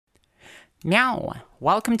Meow!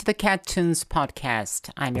 Welcome to the Cat Tunes podcast.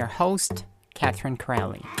 I'm your host, Catherine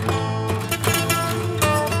Corelli.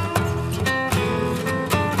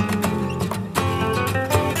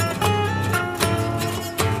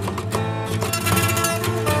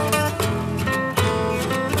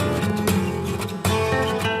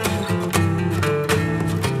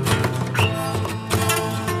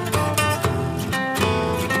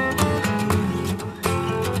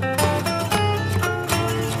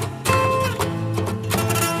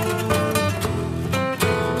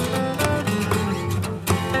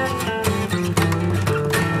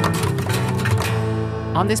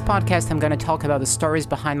 On this podcast, I'm going to talk about the stories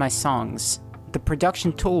behind my songs, the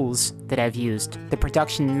production tools that I've used, the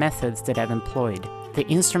production methods that I've employed, the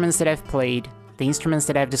instruments that I've played, the instruments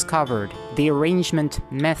that I've discovered, the arrangement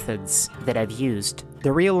methods that I've used,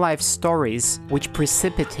 the real-life stories which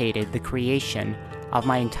precipitated the creation of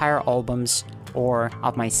my entire albums or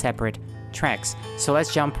of my separate tracks. So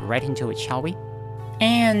let's jump right into it, shall we?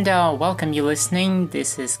 And welcome you listening.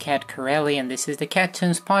 This is Cat Corelli, and this is the Cat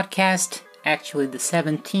Tunes podcast. Actually the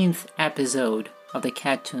 17th episode of the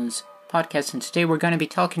Cat Tunes podcast, and today we're going to be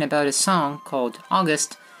talking about a song called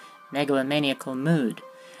August Megalomaniacal Mood.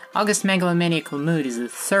 August Megalomaniacal Mood is the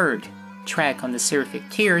third track on the Seraphic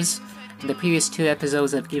Tears. In the previous two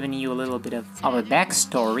episodes I've given you a little bit of a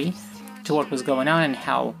backstory to what was going on and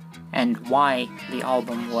how and why the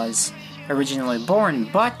album was originally born,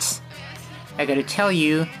 but I gotta tell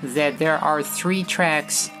you that there are three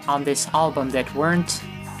tracks on this album that weren't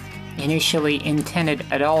initially intended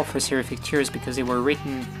at all for Seraphic Tears because they were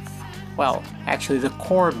written, well, actually the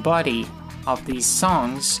core body of these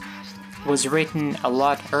songs was written a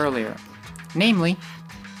lot earlier. Namely,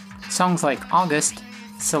 songs like August,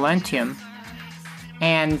 Silentium,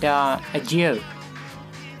 and Adieu.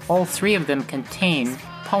 All three of them contain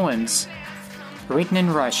poems written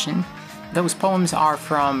in Russian. Those poems are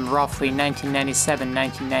from roughly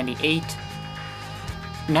 1997-1998.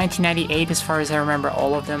 1998 as far as I remember,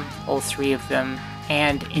 all of them, all three of them,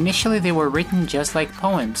 and initially they were written just like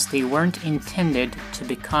poems. They weren't intended to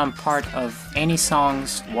become part of any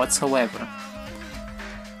songs whatsoever.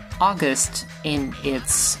 August, in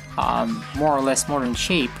its more or less modern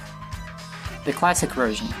shape, the classic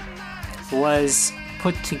version, was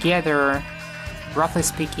put together, roughly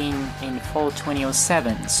speaking, in fall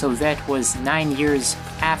 2007, so that was 9 years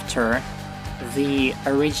after the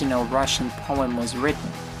original Russian poem was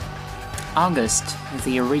written. August,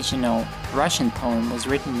 the original Russian poem, was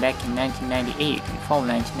written back in 1998, in fall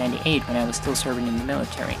 1998, when I was still serving in the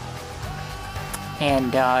military.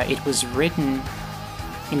 And it was written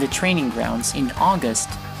in the training grounds in August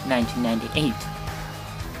 1998.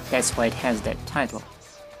 That's why it has that title.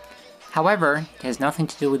 However, it has nothing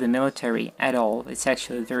to do with the military at all. It's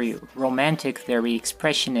actually a very romantic, very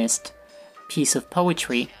expressionist piece of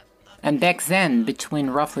poetry. And back then,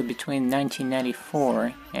 roughly between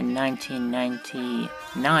 1994 and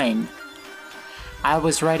 1999, I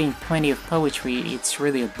was writing plenty of poetry. It's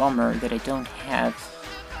really a bummer that I don't have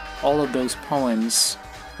all of those poems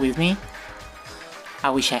with me. I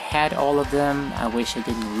wish I had all of them. I wish I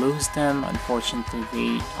didn't lose them. Unfortunately,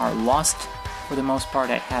 they are lost for the most part.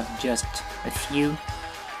 I have just a few.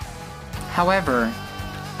 However,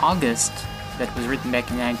 August, that was written back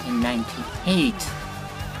in 1998,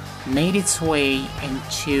 made its way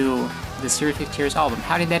into the Seraphic Tears album.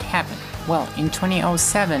 How did that happen? Well, in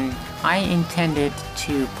 2007, I intended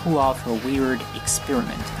to pull off a weird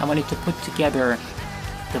experiment. I wanted to put together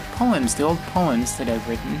the old poems that I've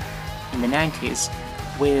written in the 90s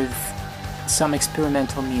with some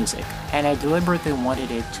experimental music, and I deliberately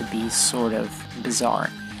wanted it to be sort of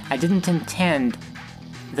bizarre. I didn't intend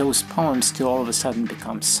those poems to all of a sudden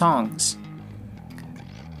become songs.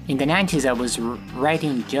 In the 90s, I was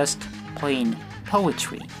writing just plain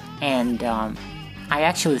poetry, and I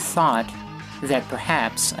actually thought that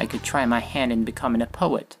perhaps I could try my hand in becoming a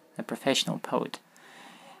poet, a professional poet.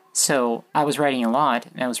 So I was writing a lot,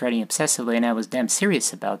 and I was writing obsessively, and I was damn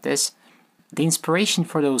serious about this. The inspiration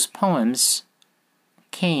for those poems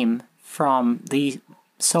came from the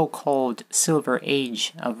so-called Silver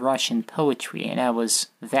Age of Russian poetry, and I was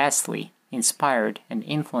vastly inspired and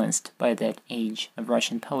influenced by that age of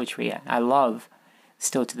Russian poetry. I love,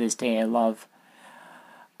 still to this day, I love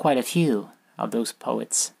quite a few of those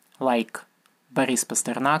poets, like Boris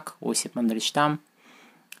Pasternak, Osip Mandelstam,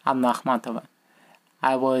 Anna Akhmatova.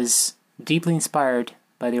 I was deeply inspired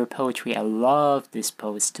by their poetry. I love these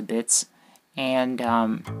poets to bits, and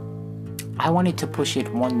I wanted to push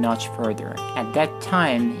it one notch further. At that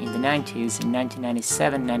time, in the 90s, in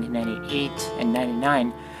 1997, 1998, and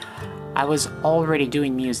 99, I was already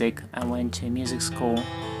doing music. I went to music school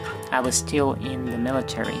I was still in the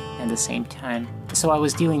military at the same time. So I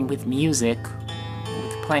was dealing with music,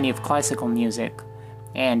 with plenty of classical music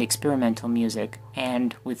and experimental music,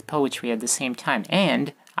 and with poetry at the same time.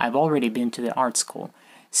 And I've already been to the art school.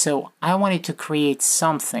 So I wanted to create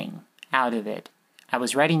something out of it. I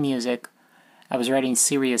was writing music. I was writing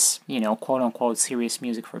serious, quote-unquote serious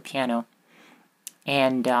music for piano.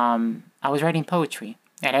 And I was writing poetry.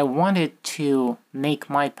 And I wanted to make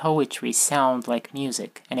my poetry sound like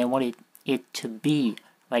music. And I wanted it to be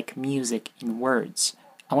like music in words.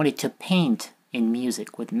 I wanted to paint in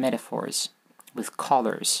music with metaphors, with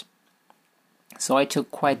colors. So I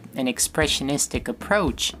took quite an expressionistic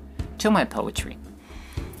approach to my poetry.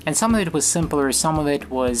 And some of it was simpler, some of it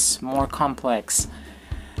was more complex.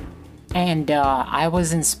 And I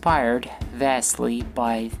was inspired vastly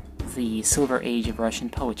by the Silver Age of Russian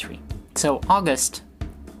poetry. So August,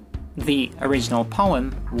 the original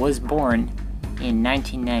poem, was born in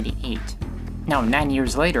 1998. Now, 9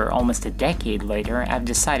 years later, almost a decade later, I've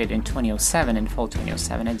decided in fall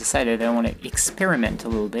 2007, I decided that I want to experiment a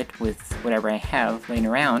little bit with whatever I have laying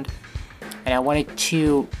around. And I wanted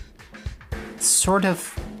to sort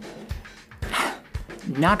of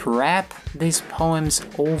not rap these poems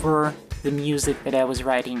over the music that I was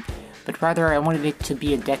writing, but rather I wanted it to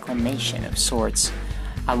be a declamation of sorts.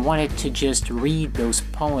 I wanted to just read those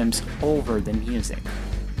poems over the music.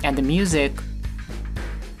 And the music,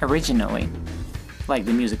 originally, like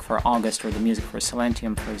the music for August or the music for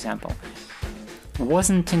Silentium, for example,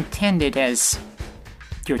 wasn't intended as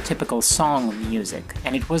your typical song music,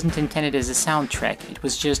 and it wasn't intended as a soundtrack. It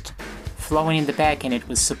was just flowing in the back, and it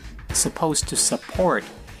was supposed to support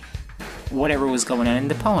whatever was going on in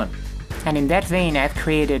the poem. And in that vein, I've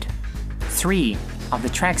created 3 of the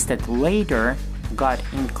tracks that later got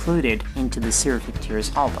included into the Seraphic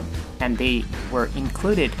Tears album. And they were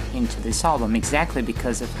included into this album exactly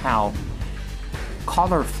because of how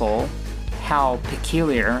colorful, how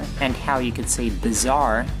peculiar, and how you could say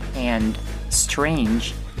bizarre and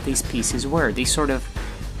strange these pieces were. They sort of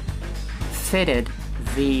fitted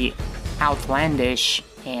the outlandish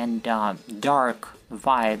and dark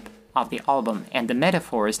vibe of the album, and the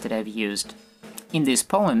metaphors that I've used in these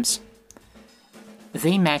poems,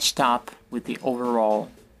 they matched up with the overall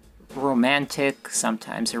romantic,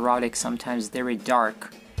 sometimes erotic, sometimes very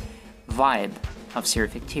dark vibe of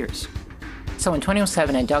Seraphic Tears. So in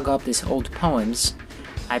 2007, I dug up these old poems.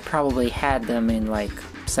 I probably had them in like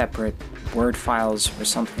separate Word files or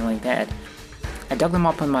something like that. I dug them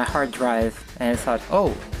up on my hard drive and I thought,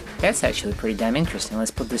 oh, that's actually pretty damn interesting,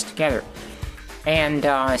 let's put this together. And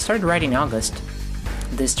I started writing August,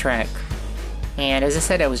 this track. And as I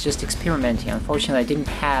said, I was just experimenting. Unfortunately, I didn't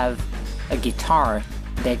have a guitar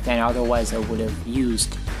back then, otherwise I would have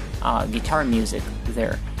used guitar music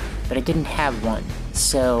there. But I didn't have one,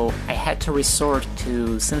 so I had to resort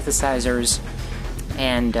to synthesizers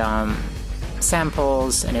and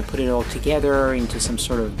samples, and I put it all together into some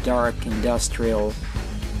sort of dark industrial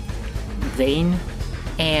vein,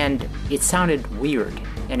 and it sounded weird.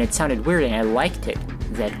 And I liked it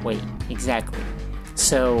that way, exactly.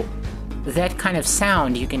 So that kind of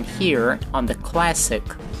sound you can hear on the classic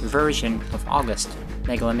version of August,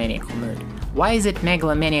 Megalomaniacal Mood. Why is it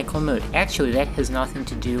Megalomaniacal Mood? Actually, that has nothing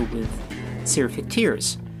to do with Seraphic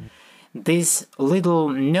Tears. These little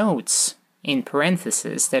notes in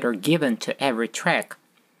parentheses that are given to every track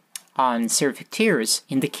on Seraphic Tears,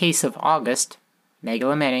 in the case of August,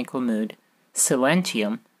 Megalomaniacal Mood,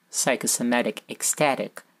 Silentium, Psychosomatic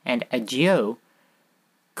Ecstatic, and Adieu,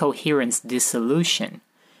 Coherence Dissolution,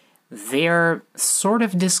 they're sort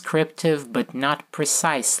of descriptive but not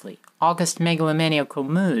precisely. August Megalomaniacal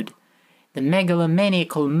Mood, the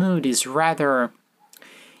megalomaniacal mood is rather,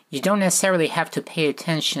 you don't necessarily have to pay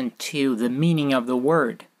attention to the meaning of the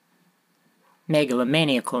word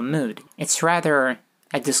megalomaniacal mood. It's rather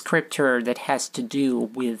a descriptor that has to do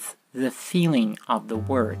with the feeling of the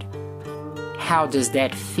word. How does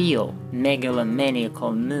that feel,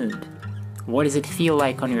 megalomaniacal mood? What does it feel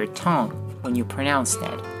like on your tongue when you pronounce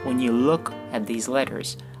that? When you look at these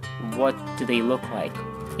letters, what do they look like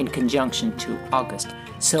in conjunction to August?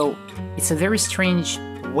 So it's a very strange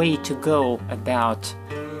way to go about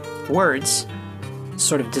words,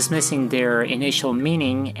 sort of dismissing their initial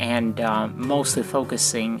meaning and mostly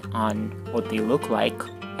focusing on what they look like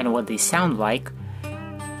and what they sound like.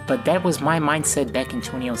 But that was my mindset back in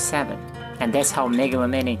 2007. And that's how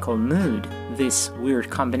Megalomaniacal Mood, this weird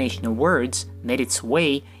combination of words, made its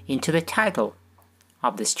way into the title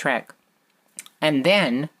of this track. And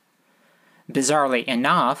then, bizarrely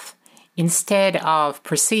enough, instead of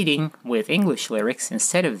proceeding with English lyrics,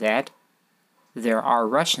 instead of that, there are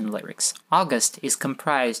Russian lyrics. August is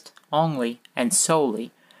comprised only and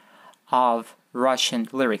solely of Russian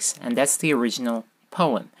lyrics, and that's the original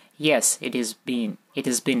poem. Yes, it has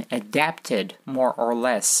been adapted more or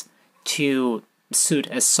less to suit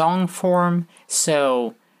a song form,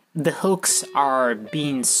 so the hooks are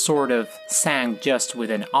being sort of sang just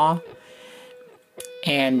with an ah,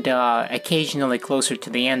 and occasionally closer to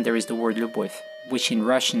the end there is the word любовь, which in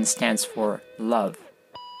Russian stands for love.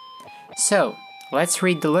 So, let's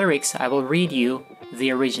read the lyrics. I will read you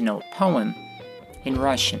the original poem in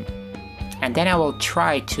Russian, and then I will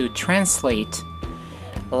try to translate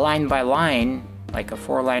line by line, like a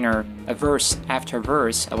four-liner, a verse after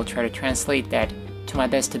verse. I will try to translate that to my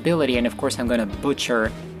best ability, and of course I'm going to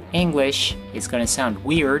butcher English. It's going to sound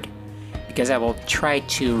weird, because I will try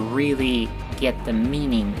to really get the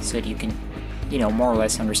meaning so that you can, more or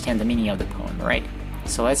less understand the meaning of the poem, right?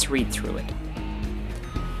 So let's read through it.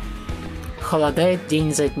 Холодает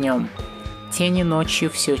день за днем, тени ночью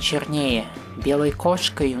все чернее, белой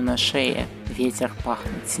кошкою на шее ветер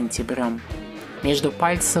пахнет сентябрем. Между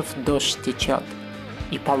пальцев дождь течет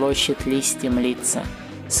и полощет листьям лица,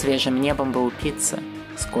 свежим небом бы упиться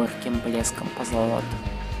с горьким блеском позолот.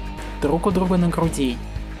 Друг у друга на груди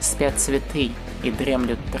спят цветы и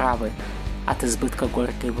дремлют травы от избытка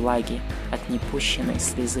горькой влаги, от непущенной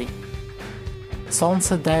слезы.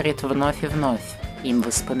 Солнце дарит вновь и вновь им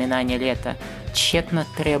воспоминания лета, тщетно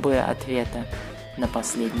требуя ответа на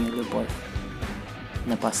последнюю любовь.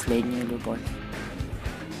 На последнюю любовь.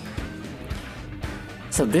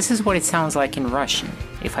 So this is what it sounds like in Russian.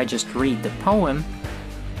 If I just read the poem,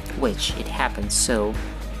 which it happens so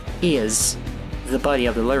is the body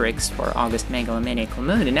of the lyrics for August Megalomaniacal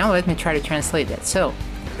Mood, and now let me try to translate that. So,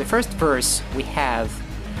 the first verse we have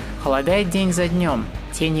 «Холодает день за днем,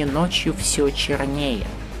 тени ночью все чернее».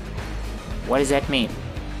 What does that mean?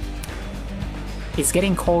 It's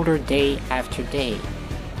getting colder day after day,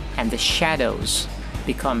 and the shadows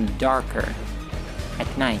become darker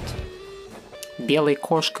at night. Белой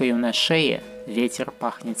кошкою на шее ветер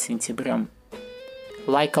пахнет сентябрем.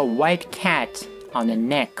 Like a white cat on the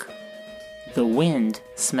neck, the wind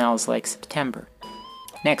smells like September.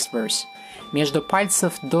 Next verse. Между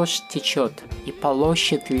пальцев дождь течет и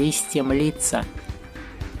полощет листьям лица.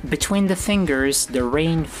 Between the fingers the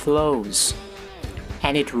rain flows,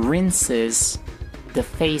 and it rinses the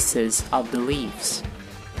faces of the leaves.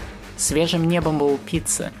 Свежим небом бы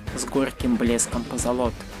упиться с горьким блеском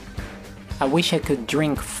позолот. I wish I could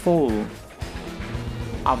drink full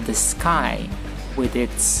of the sky with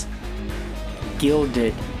its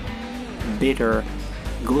gilded, bitter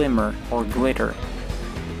glimmer or glitter.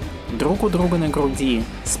 Друг у друга на груди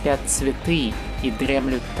спят цветы и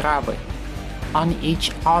дремлют травы. On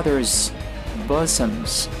each other's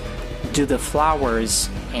bosoms do the flowers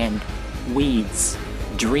and weeds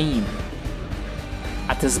dream.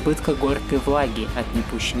 От избытка горькой влаги, от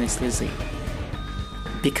непущенной слезы.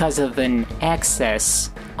 Because of an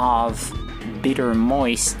excess of bitter,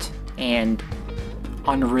 moist, and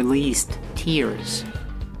unreleased tears.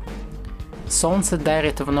 Солнце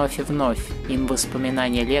дарит вновь и вновь им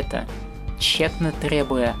воспоминания лета, тщетно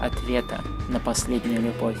требуя ответа на последнюю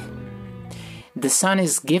любовь. The sun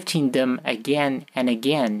is gifting them again and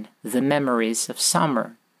again the memories of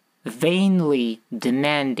summer, vainly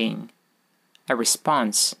demanding a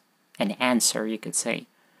response, an answer, you could say,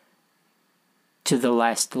 to the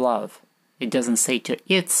last love. It doesn't say to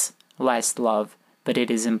its last love, but it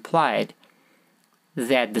is implied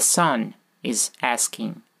that the sun is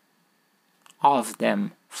asking of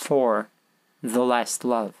them for the last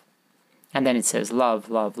love. And then it says love,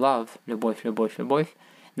 love, love, любовь, любовь, любовь,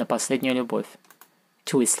 на последнюю любовь,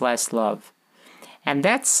 to its last love. And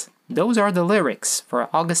those are the lyrics for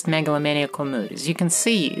August Megalomaniacal Mood. As you can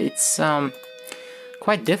see, it's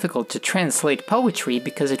quite difficult to translate poetry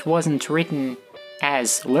because it wasn't written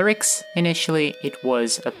as lyrics initially. It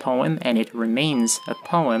was a poem, and it remains a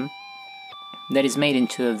poem that is made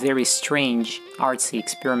into a very strange, artsy,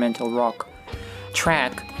 experimental rock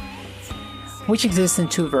track, which exists in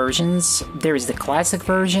two versions. There is the classic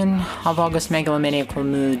version of August Megalomaniacal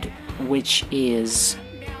Mood, which is,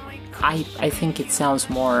 I think it sounds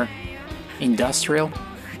more industrial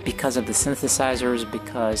because of the synthesizers,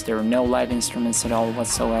 because there are no live instruments at all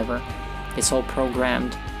whatsoever. It's all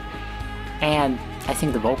programmed, and I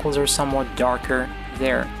think the vocals are somewhat darker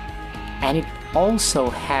there. And it also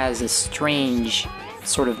has a strange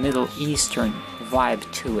sort of Middle Eastern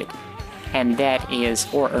vibe to it. And that is,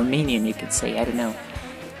 or Armenian you could say, I don't know.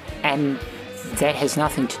 And that has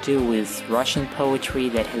nothing to do with Russian poetry,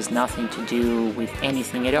 that has nothing to do with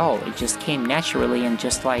anything at all. It just came naturally, and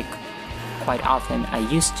just like quite often I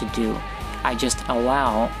used to do, I just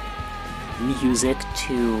allow music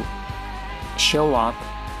to show up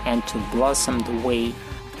and to blossom the way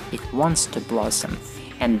it wants to blossom,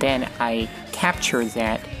 and then I capture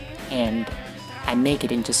that and I make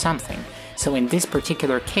it into something. So in this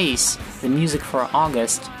particular case, the music for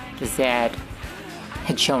August that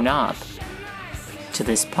had shown up to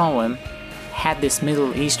this poem had this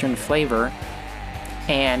Middle Eastern flavor,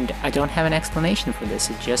 and I don't have an explanation for this.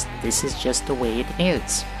 This is just the way it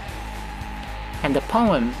is. And the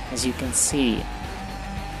poem, as you can see,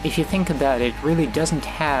 if you think about it, really doesn't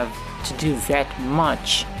have to do that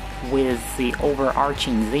much with the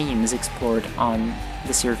overarching themes explored on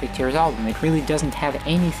the Seraphic Tears album. It really doesn't have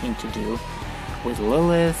anything to do with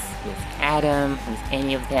Lilith, with Adam, with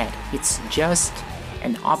any of that. It's just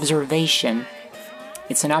an observation.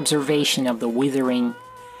 It's an observation of the withering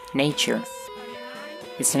nature.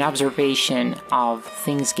 It's an observation of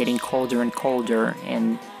things getting colder and colder,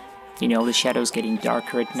 and the shadows getting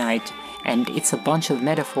darker at night. And it's a bunch of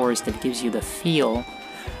metaphors that gives you the feel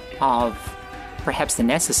of, perhaps the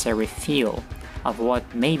necessary feel, of what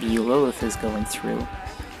maybe Lilith is going through,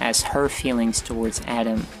 as her feelings towards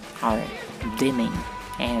Adam are dimming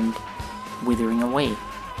and withering away.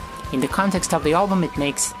 In the context of the album, it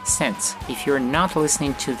makes sense. If you're not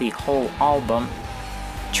listening to the whole album,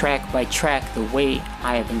 track by track, the way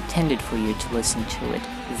I have intended for you to listen to it,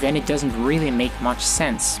 then it doesn't really make much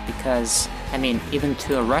sense, because, even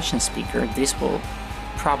to a Russian speaker, this will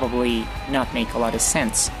probably not make a lot of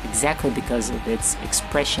sense, exactly because of its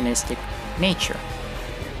expressionistic nature.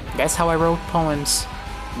 That's how I wrote poems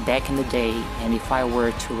back in the day, and if I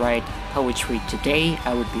were to write poetry today,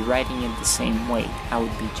 I would be writing it the same way. I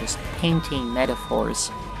would be just painting metaphors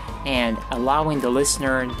and allowing the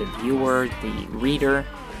listener, the viewer, the reader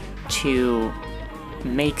to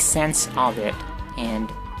make sense of it,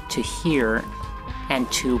 and to hear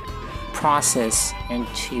and to process and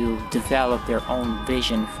to develop their own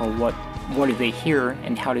vision for what do they hear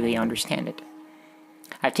and how do they understand it.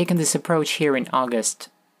 I've taken this approach here in August,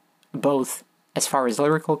 both as far as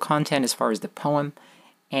lyrical content, as far as the poem,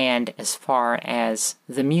 and as far as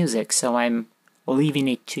the music, so I'm leaving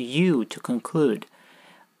it to you to conclude.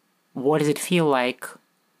 What does it feel like?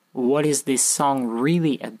 What is this song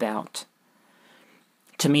really about?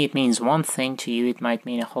 To me it means one thing, to you it might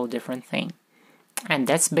mean a whole different thing. And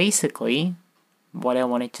that's basically what I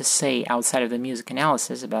wanted to say outside of the music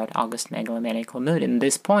analysis about August Megalomaniacal Mood. And at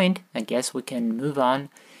this point, I guess we can move on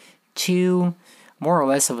to more or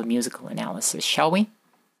less of a musical analysis, shall we?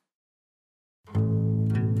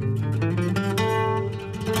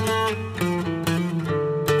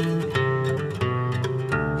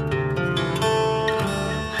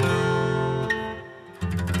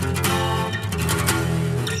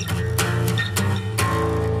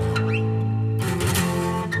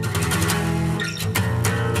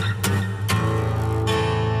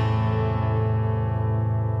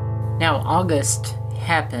 Now, August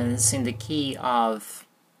happens in the key of,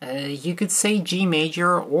 you could say G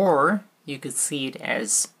major, or you could see it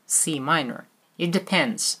as C minor. It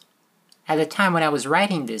depends. At the time when I was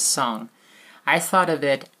writing this song, I thought of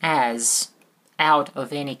it as out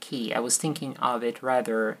of any key. I was thinking of it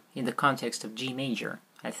rather in the context of G major,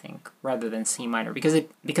 I think, rather than C minor,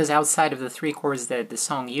 because outside of the three chords that the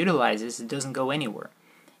song utilizes, it doesn't go anywhere.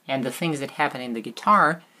 And the things that happen in the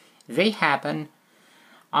guitar, they happen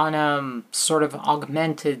on a sort of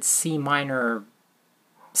augmented C minor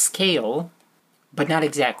scale, but not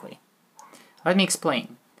exactly. Let me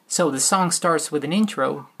explain. So the song starts with an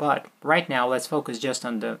intro, but right now let's focus just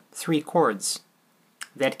on the three chords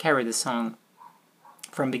that carry the song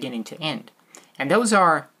from beginning to end. And those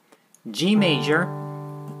are G major,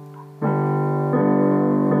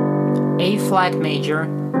 A flat major,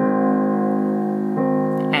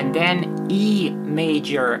 and then E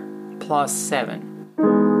major plus 7.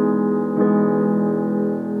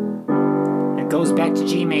 Goes back to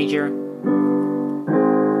G major,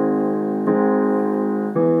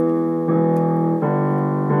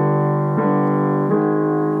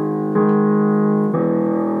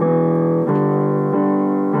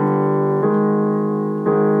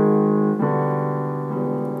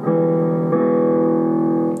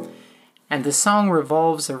 and the song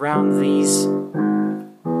revolves around this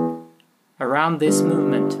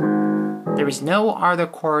movement. There is no other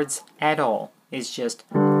chords at all. It's just,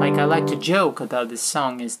 like I like to joke about this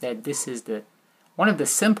song, is that this is one of the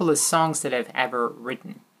simplest songs that I've ever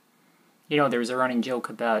written. There's a running joke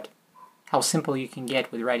about how simple you can get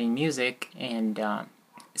with writing music, and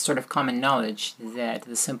it's sort of common knowledge that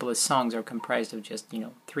the simplest songs are comprised of just,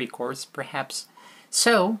 three chords, perhaps.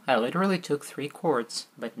 So, I literally took three chords,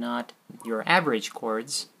 but not your average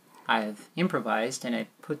chords. I've improvised and I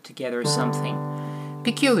put together something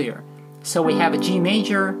peculiar. So we have a G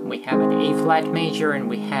major, we have an A flat major, and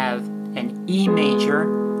we have an E major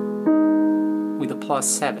with a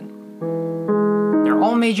 +7. They're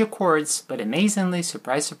all major chords, but amazingly,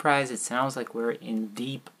 surprise, surprise, it sounds like we're in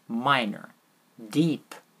deep minor.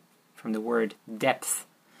 Deep, from the word depth.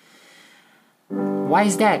 Why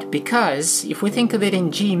is that? Because if we think of it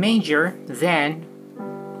in G major, then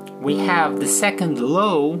we have the second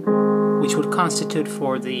low, which would constitute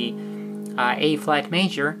for the A flat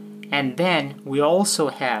major, and then we also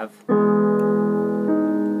have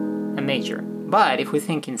a major. But if we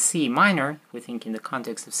think in C minor, if we think in the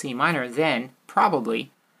context of C minor, then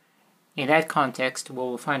probably in that context we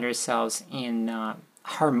will find ourselves in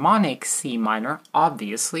harmonic C minor,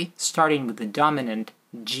 obviously, starting with the dominant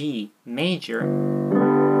G major.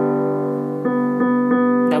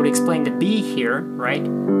 That would explain the B here, right?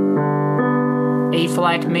 A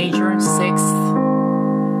flat major, 6th,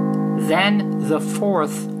 then the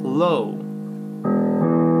 4th low.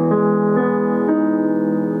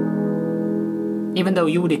 Even though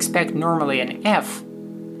you would expect normally an F,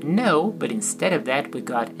 no, but instead of that we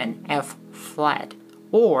got an F flat,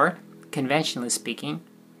 or, conventionally speaking,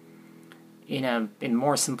 in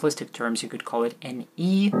more simplistic terms, you could call it an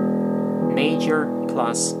E major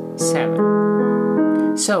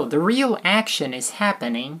 +7. So the real action is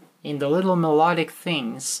happening in the little melodic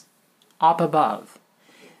things up above.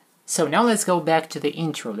 So now let's go back to the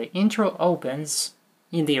intro. The intro opens,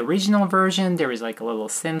 in the original version there is like a little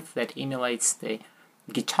synth that emulates the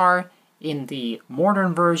guitar. In the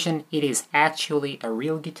modern version it is actually a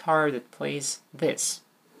real guitar that plays this.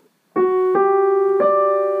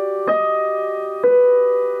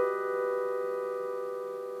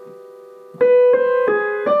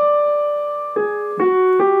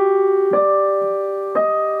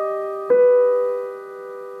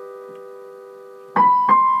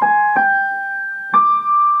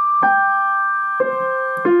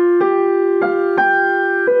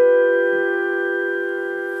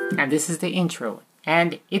 And this is the intro,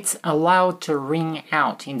 and it's allowed to ring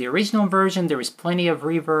out. In the original version there is plenty of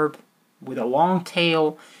reverb with a long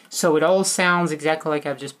tail, so it all sounds exactly like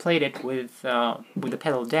I've just played it with the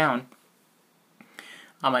pedal down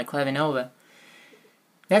on my clavinova.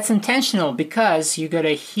 That's intentional because you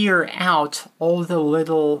gotta hear out all the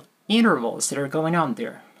little intervals that are going on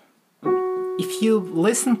there. If you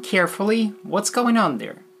listen carefully, what's going on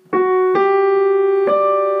there?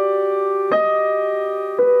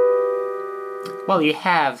 Well, you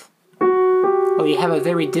have a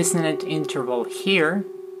very dissonant interval here,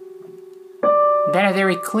 then a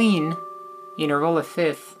very clean interval, a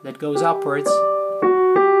fifth, that goes upwards.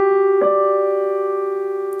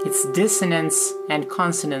 It's dissonance and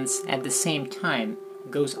consonance at the same time.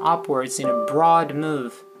 It goes upwards in a broad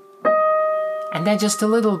move. And then just a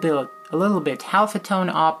little bit, half a tone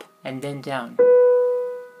up and then down.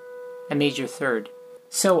 A major third.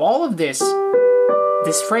 So all of this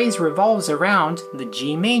phrase revolves around the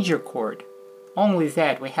G major chord. Only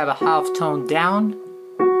that we have a half tone down,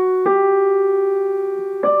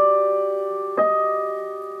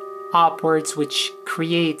 upwards, which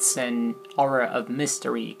creates an aura of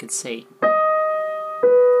mystery, you could say.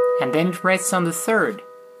 And then it rests on the third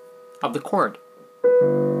of the chord.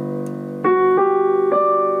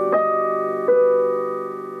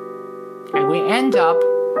 And we end up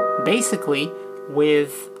basically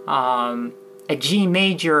with a G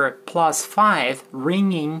major +5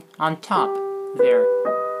 ringing on top there.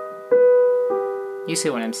 You see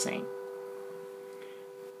what I'm saying?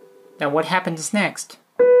 Then what happens next?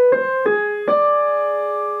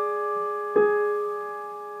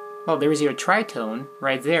 Well, there's your tritone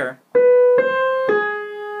right there.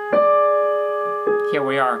 Here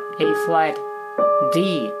we are, A flat,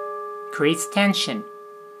 D, creates tension.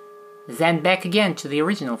 Then back again to the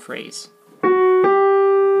original phrase.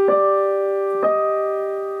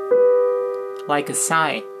 Like a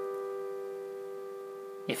sigh,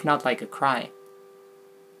 if not like a cry.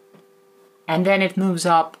 And then it moves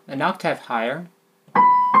up an octave higher.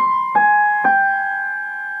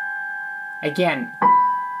 Again,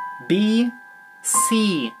 B,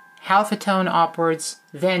 C, half a tone upwards,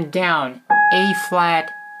 then down, A flat,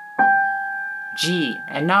 G,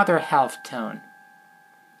 another half tone.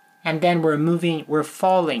 And then we're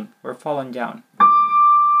falling down.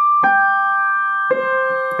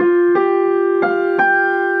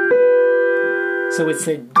 So it's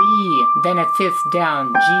a D, then a fifth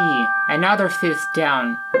down, G, another fifth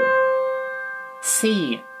down,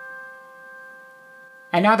 C,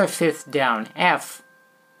 another fifth down, F.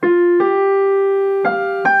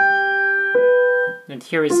 And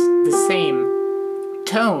here is the same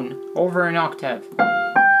tone over an octave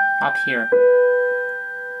up here.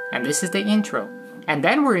 And this is the intro. And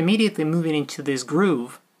then we're immediately moving into this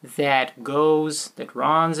groove that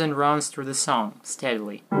runs and runs through the song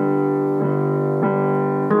steadily.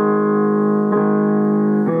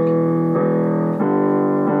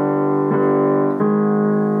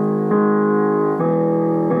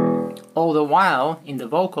 All the while, in the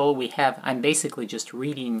vocal, I'm basically just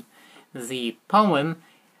reading the poem,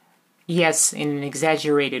 yes, in an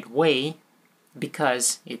exaggerated way,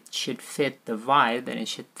 because it should fit the vibe and it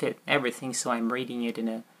should fit everything, so I'm reading it in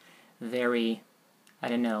a very, I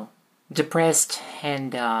don't know, depressed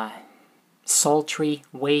and sultry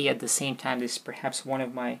way at the same time. This is perhaps one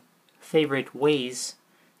of my favorite ways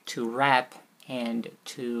to rap and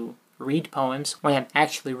to read poems, when I'm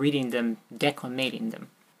actually reading them, declamating them.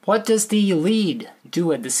 What does the lead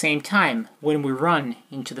do at the same time when we run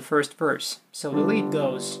into the first verse? So the lead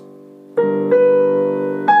goes...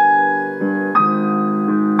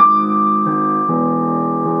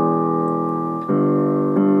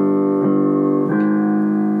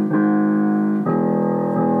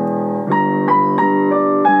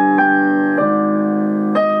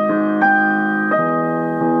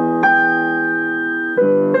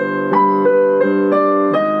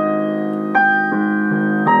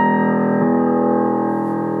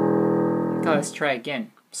 Let's try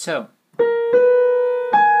again. So, you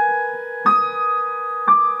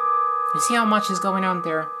see how much is going on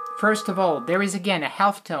there? First of all, there is again a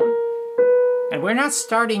half tone. And we're not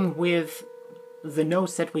starting with the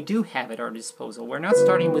notes that we do have at our disposal. We're not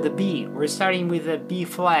starting with a B. We're starting with a B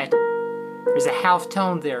flat. There's a half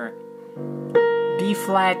tone there. B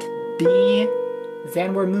flat, B,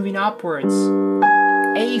 then we're moving upwards.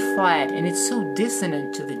 A flat, and it's so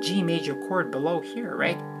dissonant to the G major chord below here,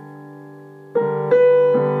 right?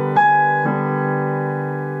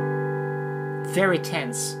 Very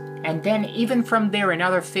tense. And then even from there,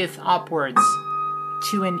 another fifth upwards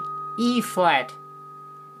to an E flat.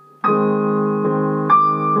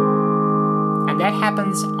 And that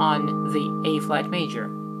happens on the A flat major.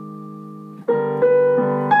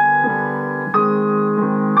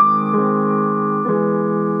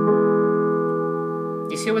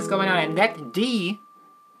 You see what's going on? And that D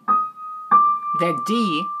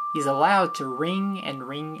is allowed to ring and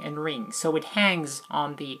ring and ring. So it hangs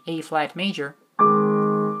on the A flat major.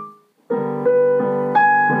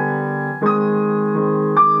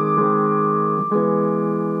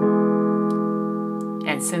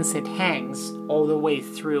 And since it hangs all the way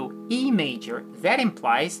through E major, that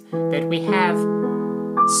implies that we have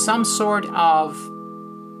some sort of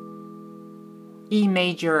E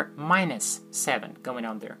major minus 7 going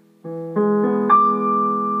on there.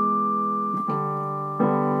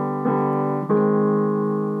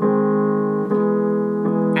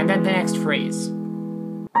 And then the next phrase.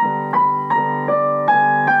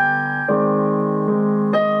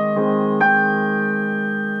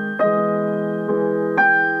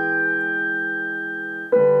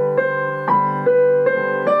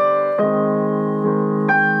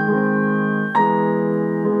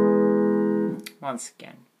 Once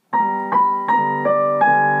again.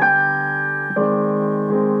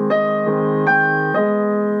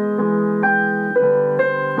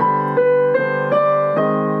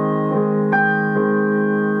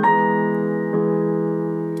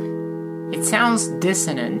 It sounds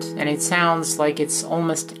dissonant, and it sounds like it's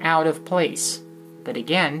almost out of place. But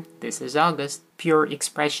again, this is August, pure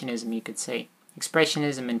expressionism, you could say.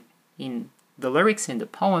 Expressionism in the lyrics, in the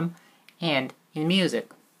poem, and in music.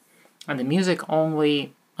 And the music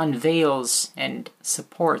only unveils and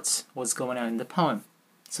supports what's going on in the poem.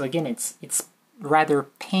 So again, it's rather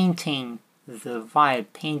painting the vibe,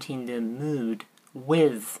 painting the mood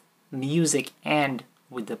with music and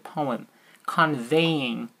with the poem,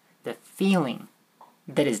 conveying the feeling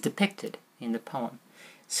that is depicted in the poem.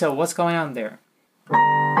 So what's going on there?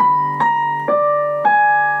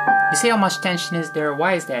 You see how much tension is there?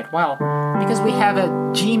 Why is that? Well, because we have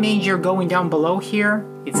a G major going down below here.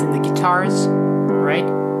 It's in the guitars, right?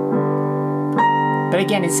 But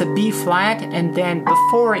again, it's a B flat, and then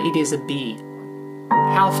before it is a B.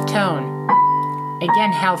 Half tone.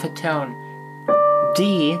 Again, half a tone.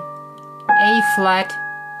 D, A flat,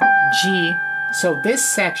 G. So this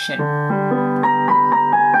section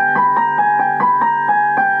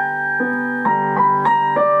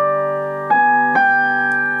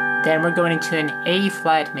then we're going into an A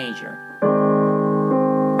flat major.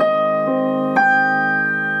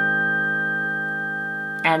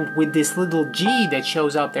 And with this little G that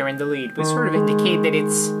shows up there in the lead, we sort of indicate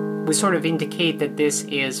that this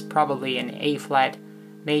is probably an A flat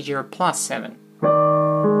major plus 7.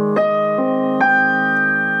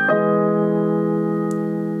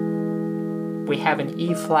 we have an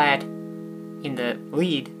E flat in the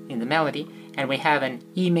lead, in the melody, and we have an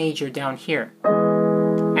E major down here.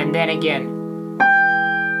 And then again,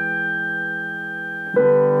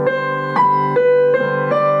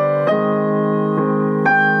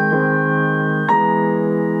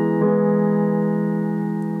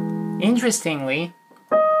 interestingly,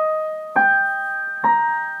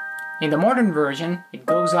 in the modern version, it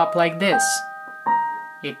goes up like this.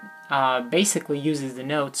 It basically uses the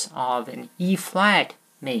notes of an E flat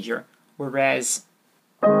major, whereas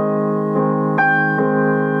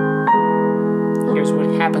here's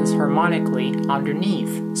what happens harmonically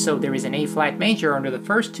underneath. So there is an A flat major under the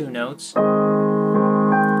first two notes,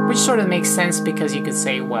 which sort of makes sense because you could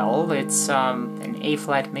say, well, it's an A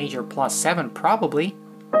flat major plus 7 probably.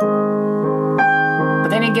 But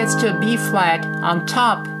then it gets to a B flat on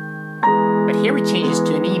top, but here it changes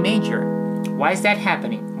to an E major. Why is that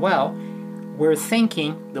happening? Well, we're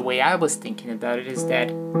thinking, the way I was thinking about it, is that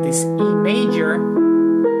this E major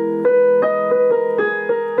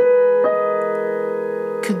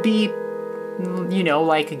could be, you know,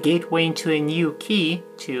 like a gateway into a new key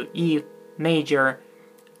to E major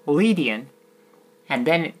Lydian, and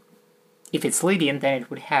then if it's Lydian, then it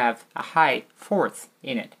would have a high fourth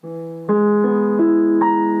in it.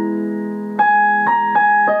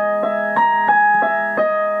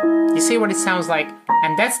 You see what it sounds like?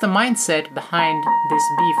 And that's the mindset behind this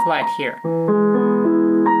B flat here.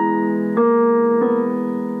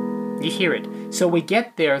 You hear it. So we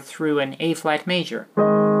get there through an A flat major.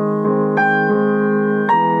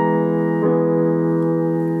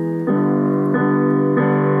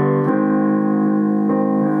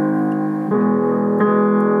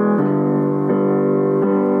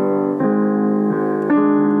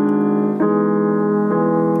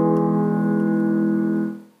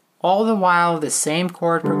 All the while, the same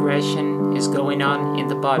chord progression is going on in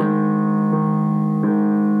the bottom.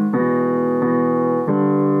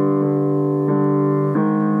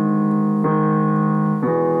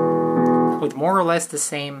 With more or less the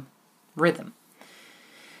same rhythm.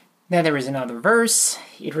 Then there is another verse,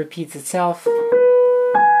 it repeats itself.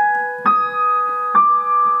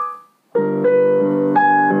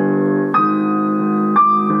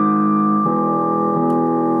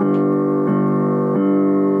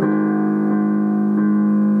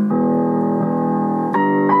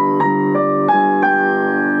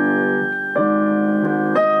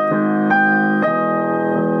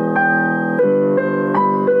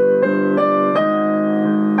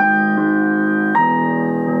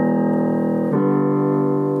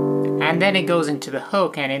 And then it goes into the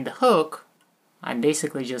hook, and in the hook, I'm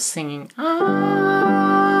basically just singing. And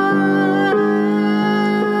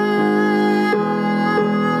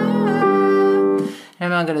I'm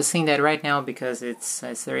not going to sing that right now because it's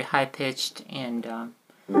very high pitched, and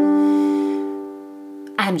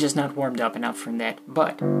I'm just not warmed up enough from that.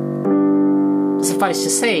 But suffice to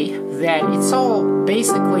say that it's all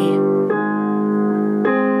basically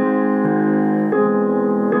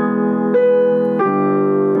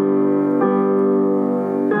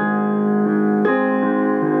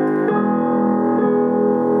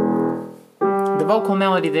the vocal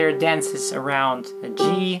melody there dances around a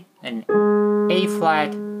G, an A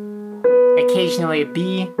flat, occasionally a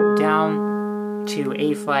B, down to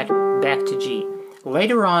A flat, back to G.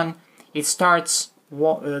 Later on, it starts,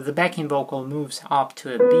 the backing vocal moves up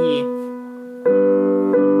to a B,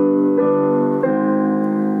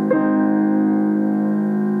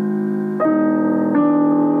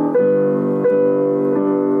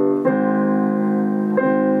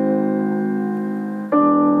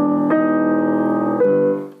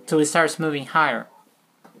 so it starts moving higher.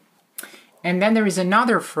 And then there is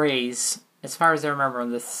another phrase, as far as I remember,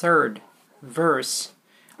 on the third verse,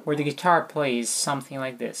 where the guitar plays something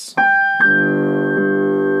like this.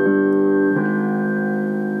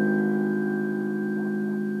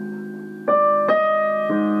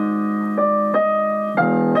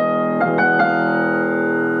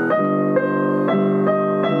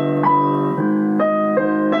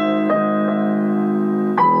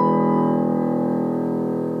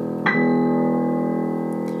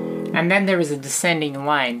 And then there is a descending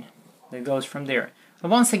line that goes from there. But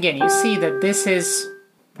once again, you see that this is...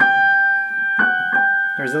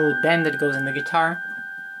 There's a little bend that goes in the guitar.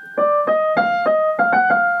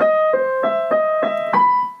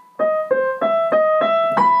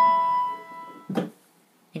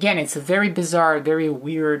 Again, it's a very bizarre, very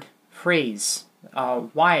weird phrase.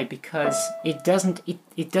 Why? Because it doesn't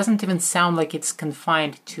even sound like it's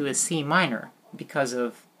confined to a C minor because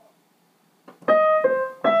of...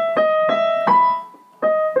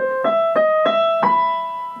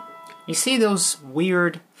 You see those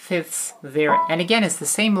weird fifths there, and again it's the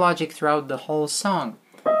same logic throughout the whole song.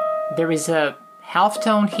 There is a half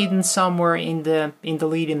tone hidden somewhere in the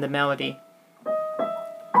lead, in the melody,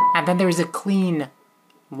 and then there is a clean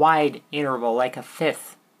wide interval like a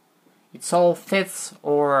fifth. It's all fifths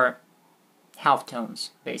or half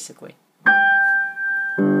tones basically.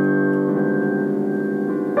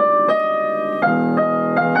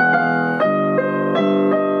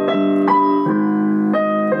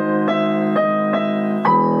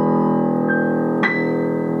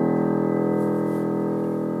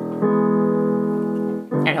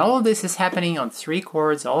 And all of this is happening on 3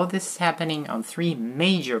 chords, all of this is happening on 3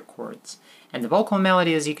 major chords. And the vocal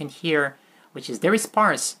melody, as you can hear, which is very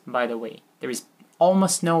sparse, by the way, there is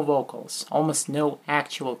almost no vocals, almost no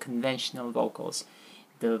actual conventional vocals.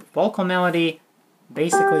 The vocal melody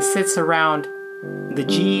basically sits around the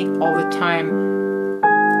G all the time,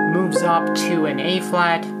 moves up to an A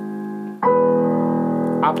flat,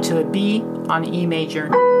 up to a B on E major,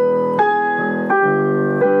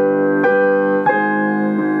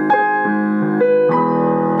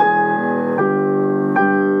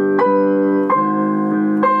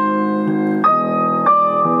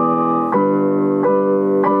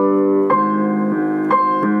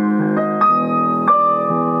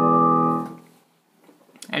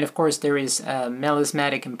 and of course there is a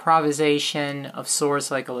melismatic improvisation of sorts,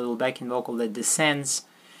 like a little backing vocal that descends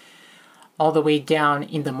all the way down.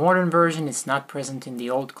 In the modern version, it's not present in the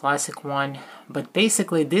old classic one, but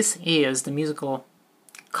basically this is the musical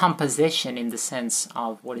composition in the sense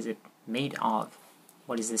of what is it made of?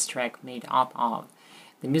 What is this track made up of?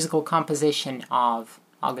 The musical composition of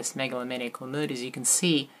August Megalomaniacal Mood, as you can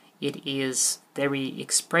see, it is very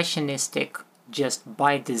expressionistic just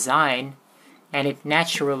by design, and it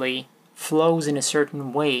naturally flows in a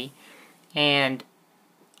certain way, and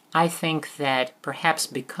I think that perhaps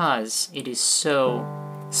because it is so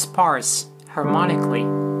sparse harmonically,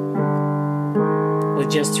 with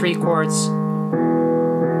just 3 chords,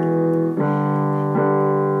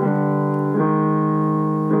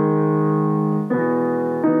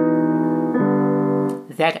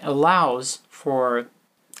 that allows for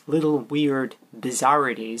little weird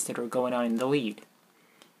bizarrities that are going on in the lead.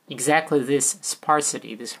 Exactly this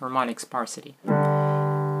sparsity, this harmonic sparsity.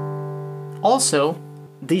 Also,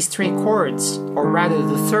 these 3 chords, or rather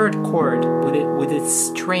the 3rd chord with its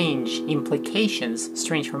strange implications,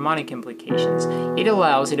 strange harmonic implications, it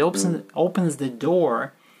opens the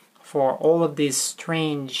door for all of these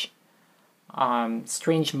strange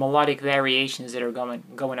melodic variations that are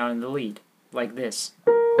going on in the lead, like this.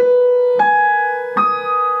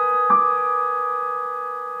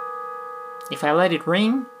 If I let it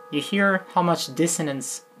ring, you hear how much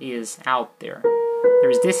dissonance is out there.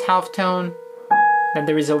 There's this half tone, then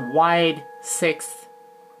there is a wide 6th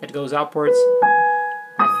that goes upwards,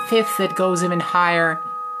 a 5th that goes even higher,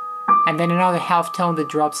 and then another half tone that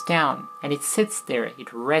drops down. And it sits there,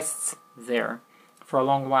 it rests there for a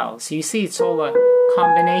long while. So you see, it's all a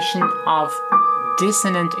combination of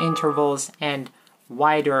dissonant intervals and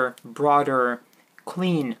wider, broader,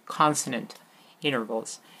 clean consonant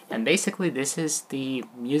intervals. And basically this is the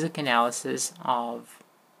music analysis of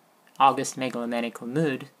August Megalomaniacal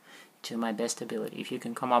Mood to my best ability. If you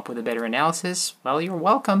can come up with a better analysis, well, you're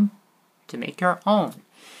welcome to make your own.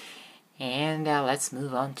 And let's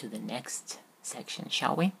move on to the next section,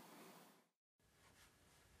 shall we?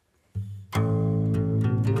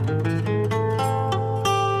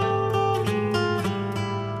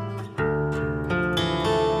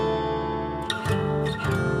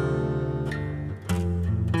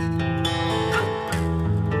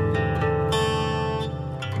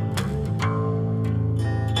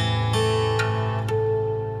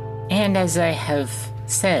 And as I have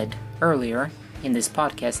said earlier in this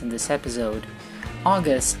podcast, in this episode,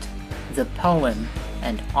 August the poem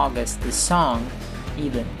and August the song,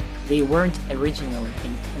 even, they weren't originally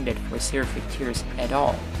intended for Seraphic Tears at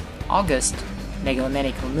all. August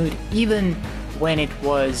Megalomaniacal Mood, even when it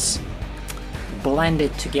was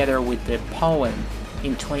blended together with the poem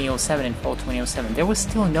in 2007, in fall 2007, there was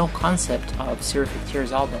still no concept of Seraphic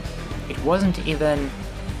Tears album. It wasn't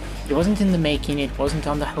in the making, it wasn't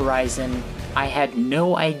on the horizon. I had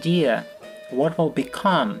no idea what will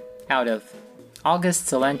become out of August,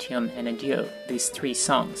 Silentium, and Adio, these 3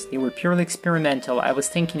 songs. They were purely experimental. I was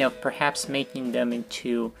thinking of perhaps making them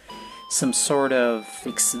into some sort of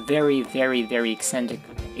very, very, very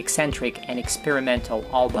eccentric and experimental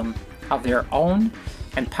album of their own,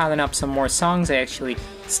 and piling up some more songs. I actually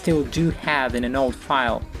still do have in an old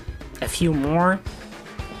file a few more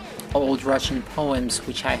old Russian poems,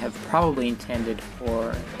 which I have probably intended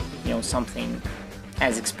for, something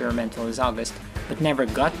as experimental as August, but never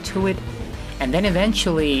got to it. And then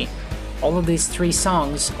eventually, all of these 3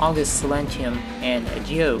 songs, August, Silentium, and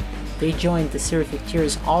Adieu, they joined the Seraphic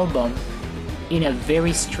Tears album in a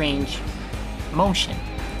very strange motion.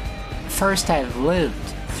 First, I've lived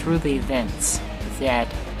through the events that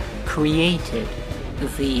created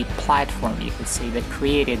the platform, you could say, that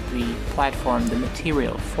created the platform, the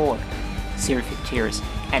material for Seraphic Tears.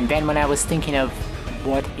 And then when I was thinking of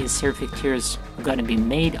what is Seraphic Tears gonna be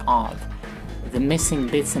made of, the missing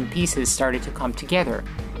bits and pieces started to come together.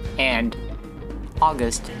 And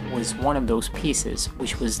August was one of those pieces,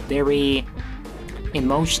 which was very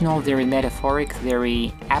emotional, very metaphoric,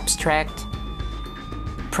 very abstract,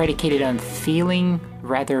 predicated on feeling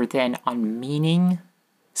rather than on meaning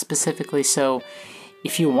specifically. So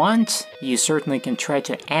if you want, you certainly can try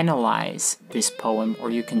to analyze this poem, or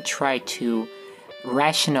you can try to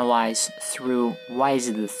rationalize through why is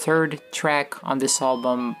it the 3rd track on this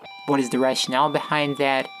album, what is the rationale behind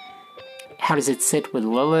that, how does it sit with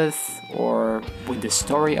Lilith or with the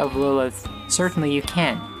story of Lilith. Certainly you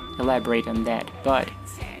can elaborate on that, but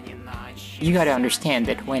you gotta understand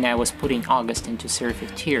that when I was putting August into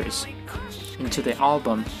Seraphic Tears, into the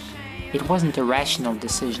album, it wasn't a rational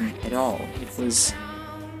decision at all. It was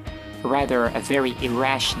rather a very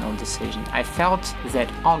irrational decision. I felt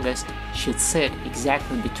that August should sit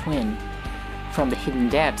exactly between From the Hidden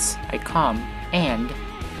Depths I Come and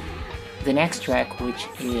the next track, which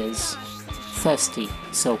is Thirsty,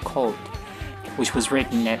 So Cold, which was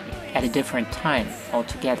written at a different time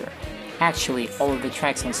altogether. Actually, all of the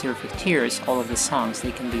tracks on Seraphic Tears, all of the songs,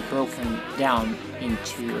 they can be broken down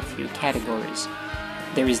into a few categories.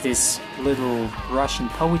 There is this little Russian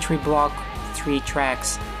poetry block, 3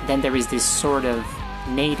 tracks. Then there is this sort of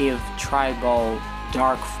native, tribal,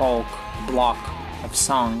 dark folk block of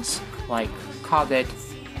songs like Covet,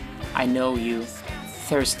 I Know You,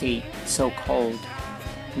 Thirsty, So Cold,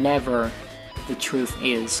 Never, The Truth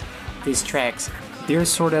Is. These tracks, they're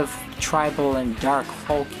sort of tribal and dark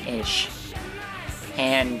folk-ish,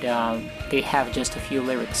 and they have just a few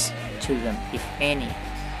lyrics to them, if any.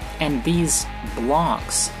 And these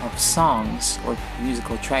blocks of songs or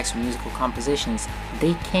musical tracks or musical compositions,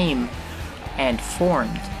 they came and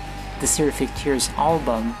formed the Seraphic Tears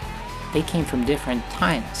album. They came from different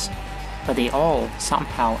times, but they all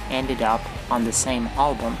somehow ended up on the same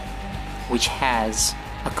album, which has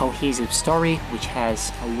a cohesive story, which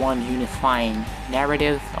has a one unifying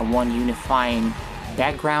narrative, a one unifying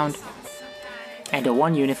background, and a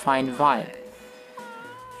one unifying vibe,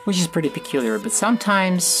 which is pretty peculiar. But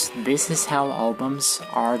sometimes this is how albums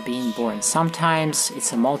are being born. Sometimes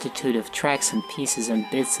it's a multitude of tracks and pieces and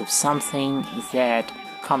bits of something that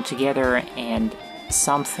come together and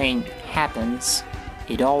something happens.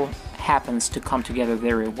 It all happens to come together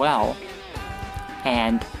very well,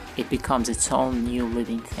 and it becomes its own new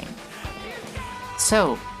living thing.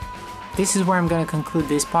 So, this is where I'm going to conclude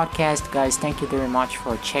this podcast. Guys, thank you very much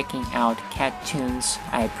for checking out Cat Tunes.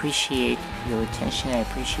 I appreciate your attention. I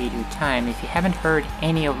appreciate your time. If you haven't heard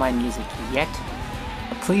any of my music yet,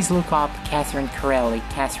 please look up Catherine Corelli,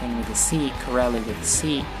 Catherine with a C, Corelli with a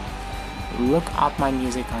C. Look up my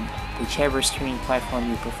music on whichever streaming platform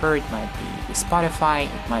you prefer. It might be Spotify,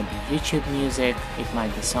 it might be YouTube Music, it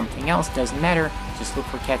might be something else, doesn't matter. Just look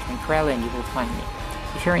for Catherine Corelli and you will find me.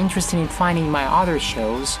 If you're interested in finding my other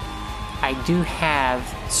shows, I do have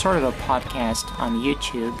sort of a podcast on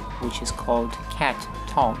YouTube, which is called Cat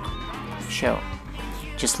Talk Show.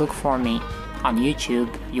 Just look for me on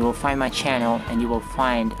YouTube, you will find my channel, and you will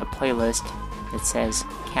find a playlist that says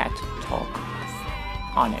Cat Talk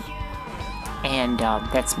on it. And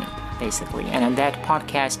that's me, basically. And on that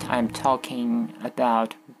podcast, I'm talking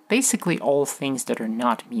about basically all things that are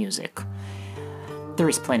not music. There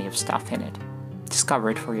is plenty of stuff in it.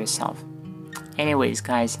 Discover it for yourself. Anyways,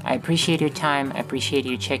 guys, I appreciate your time. I appreciate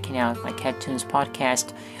you checking out my Cat Tunes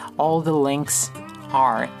podcast. All the links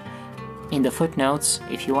are in the footnotes.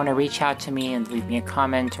 If you want to reach out to me and leave me a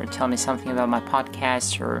comment or tell me something about my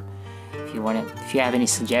podcast, or if you have any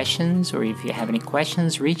suggestions or if you have any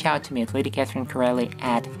questions, reach out to me at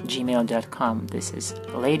ladycatherinecorelli@gmail.com. This is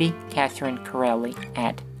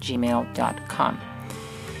ladycatherinecorelli@gmail.com.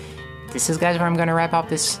 This is, guys, where I'm going to wrap up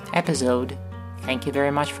this episode. Thank you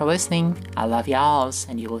very much for listening. I love y'alls,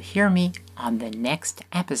 and you will hear me on the next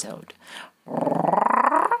episode.